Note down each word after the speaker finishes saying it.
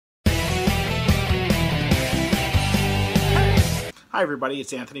Hi everybody,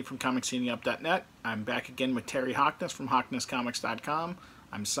 it's Anthony from ComicsEatingUp.net. I'm back again with Terry Hockness from HocknessComics.com.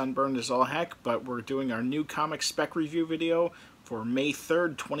 I'm sunburned as all heck, but we're doing our new comic spec review video for May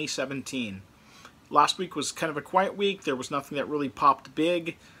 3rd, 2017. Last week was kind of a quiet week. There was nothing that really popped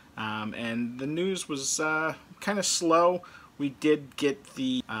big, and the news was kind of slow. We did get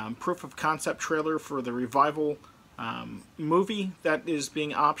the proof of concept trailer for the Revival movie that is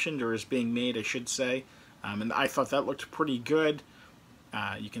being optioned, or is being made, I should say. And I thought that looked pretty good.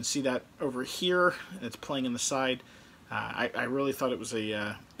 You can see that over here. It's playing on the side. I really thought it was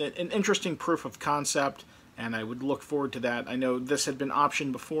an interesting proof of concept, and I would look forward to that. I know this had been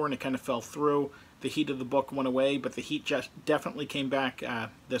optioned before, and it kind of fell through. The heat of the book went away, but the heat just definitely came back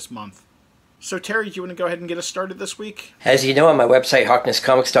this month. So Terry, do you want to go ahead and get us started this week? As you know, on my website,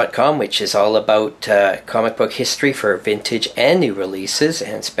 HocknessComics.com, which is all about comic book history for vintage and new releases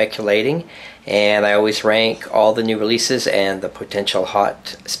and speculating. And I always rank all the new releases and the potential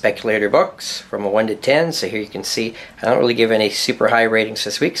hot speculator books from a 1 to 10. So here you can see, I don't really give any super high ratings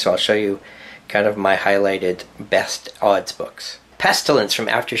this week, so I'll show you kind of my highlighted best odds books. Pestilence from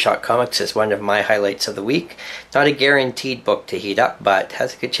Aftershock Comics is one of my highlights of the week. Not a guaranteed book to heat up, but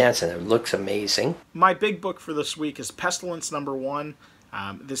has a good chance, and it looks amazing. My big book for this week is Pestilence #1.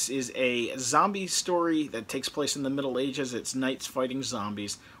 This is a zombie story that takes place in the Middle Ages. It's knights fighting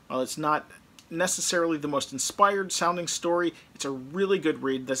zombies. While it's not necessarily the most inspired sounding story, it's a really good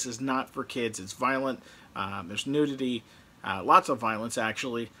read. This is not for kids. It's violent. There's nudity, lots of violence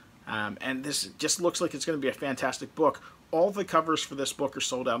actually, and this just looks like it's going to be a fantastic book. All the covers for this book are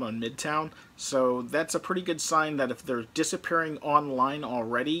sold out on Midtown, so that's a pretty good sign that if they're disappearing online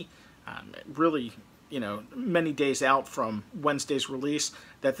already, really, you know, many days out from Wednesday's release,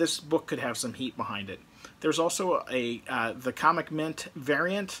 that this book could have some heat behind it. There's also the Comic Mint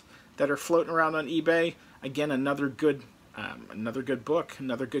variant that are floating around on eBay. Again, another good book,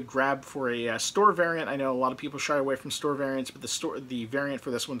 another good grab for a store variant. I know a lot of people shy away from store variants, but the variant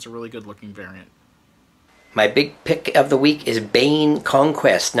for this one's a really good looking variant. My big pick of the week is Bane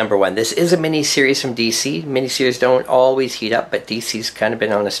Conquest #1. This is a miniseries from DC. Miniseries don't always heat up, but DC's kind of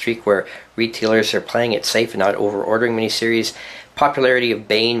been on a streak where retailers are playing it safe and not over-ordering miniseries. Popularity of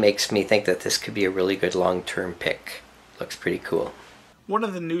Bane makes me think that this could be a really good long-term pick. Looks pretty cool. One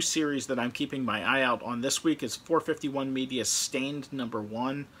of the new series that I'm keeping my eye out on this week is 451 Media's Stained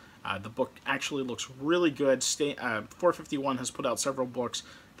 #1. The book actually looks really good. 451 has put out several books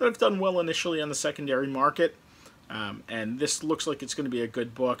that have done well initially on the secondary market, and this looks like it's going to be a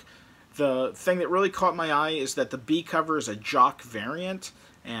good book. The thing that really caught my eye is that the B cover is a Jock variant,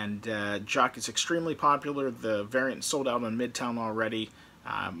 and Jock is extremely popular. The variant sold out on Midtown already.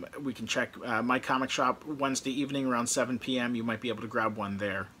 We can check my comic shop Wednesday evening around 7 p.m. You might be able to grab one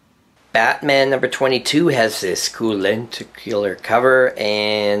there. Batman #22 has this cool lenticular cover,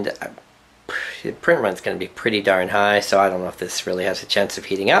 and the print run's going to be pretty darn high, so I don't know if this really has a chance of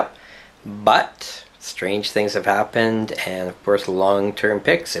heating up. But strange things have happened, and of course long-term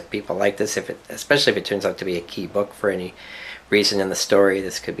picks. If people like this, especially if it turns out to be a key book for any reason in the story,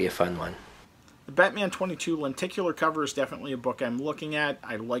 this could be a fun one. The Batman 22 lenticular cover is definitely a book I'm looking at.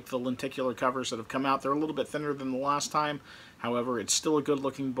 I like the lenticular covers that have come out. They're a little bit thinner than the last time. However, it's still a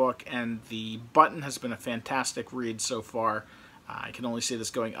good-looking book, and the button has been a fantastic read so far. I can only see this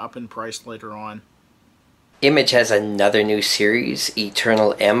going up in price later on. Image has another new series,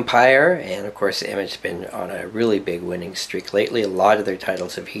 Eternal Empire, and of course Image has been on a really big winning streak lately. A lot of their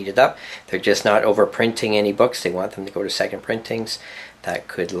titles have heated up. They're just not overprinting any books. They want them to go to second printings. That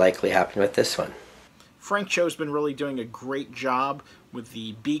could likely happen with this one. Frank Cho's been really doing a great job with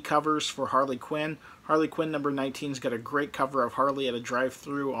the B covers for Harley Quinn. Harley Quinn #19's got a great cover of Harley at a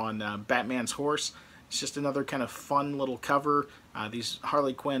drive-thru on Batman's horse. It's just another kind of fun little cover. These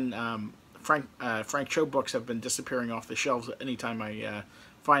Harley Quinn Frank Cho books have been disappearing off the shelves anytime I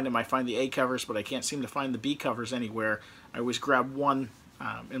find them. I find the A covers, but I can't seem to find the B covers anywhere. I always grab one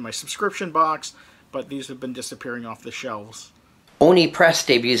in my subscription box, but these have been disappearing off the shelves. Oni Press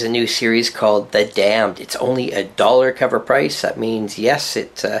debuts a new series called The Damned. It's only $1 cover price. That means, yes,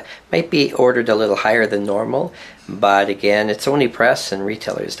 it might be ordered a little higher than normal, but again, it's Oni Press, and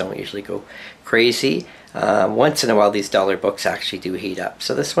retailers don't usually go crazy. Once in a while, these dollar books actually do heat up,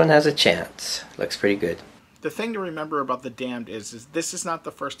 so this one has a chance. Looks pretty good. The thing to remember about The Damned is this is not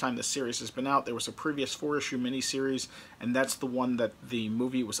the first time this series has been out. There was a previous 4-issue miniseries, and that's the one that the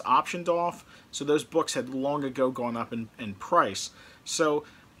movie was optioned off. So those books had long ago gone up in price. So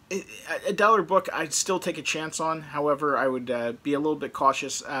a dollar book I'd still take a chance on. However, I would be a little bit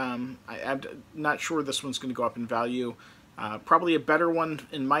cautious. I'm not sure this one's going to go up in value. Probably a better one,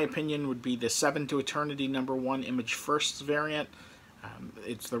 in my opinion, would be the 7 to Eternity #1 Image Firsts variant.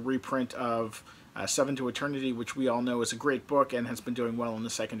 It's the reprint of Seven to Eternity, which we all know is a great book and has been doing well in the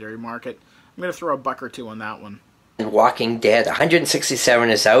secondary market. I'm going to throw a buck or two on that one. Walking Dead 167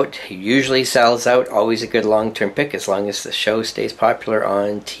 is out. He usually sells out. Always a good long-term pick as long as the show stays popular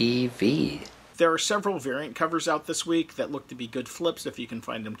on TV. There are several variant covers out this week that look to be good flips if you can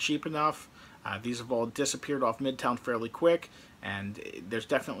find them cheap enough. These have all disappeared off Midtown fairly quick, and there's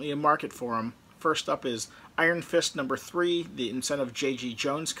definitely a market for them. First up is Iron Fist number 3, the Incentive J.G.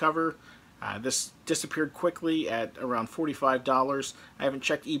 Jones cover. This disappeared quickly at around $45. I haven't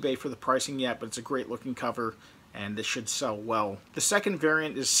checked eBay for the pricing yet, but it's a great looking cover, and this should sell well. The second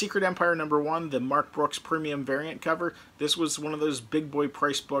variant is Secret Empire number 1, the Mark Brooks premium variant cover. This was one of those big boy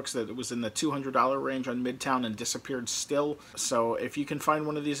price books that was in the $200 range on Midtown and disappeared still. So if you can find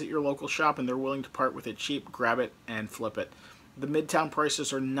one of these at your local shop and they're willing to part with it cheap, grab it and flip it. The Midtown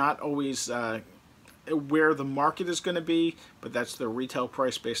prices are not always where the market is going to be, but that's their retail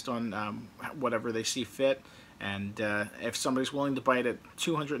price based on whatever they see fit. And if somebody's willing to buy it at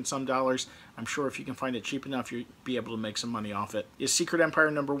 $200 and some, I'm sure if you can find it cheap enough, you'll be able to make some money off it. Is Secret Empire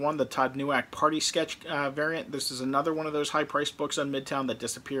number 1, the Todd Newak Party Sketch variant. This is another one of those high-priced books on Midtown that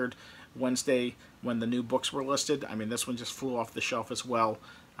disappeared Wednesday when the new books were listed. I mean, this one just flew off the shelf as well.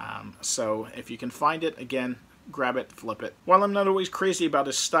 So if you can find it, again, grab it, flip it. While I'm not always crazy about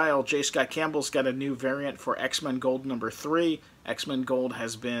his style, J. Scott Campbell's got a new variant for X-Men Gold number 3. X-Men Gold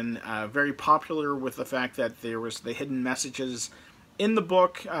has been very popular with the fact that there was the hidden messages in the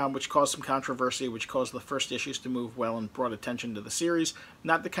book, which caused some controversy, which caused the first issues to move well and brought attention to the series.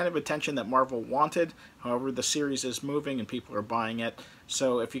 Not the kind of attention that Marvel wanted. However, the series is moving and people are buying it.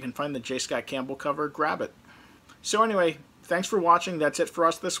 So if you can find the J. Scott Campbell cover, grab it. So anyway, thanks for watching. That's it for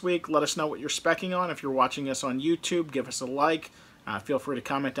us this week. Let us know what you're specking on. If you're watching us on YouTube, give us a like. Feel free to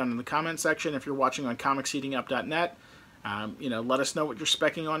comment down in the comment section. If you're watching on comicsheatingup.net, let us know what you're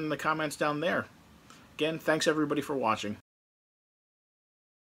specking on in the comments down there. Again, thanks everybody for watching.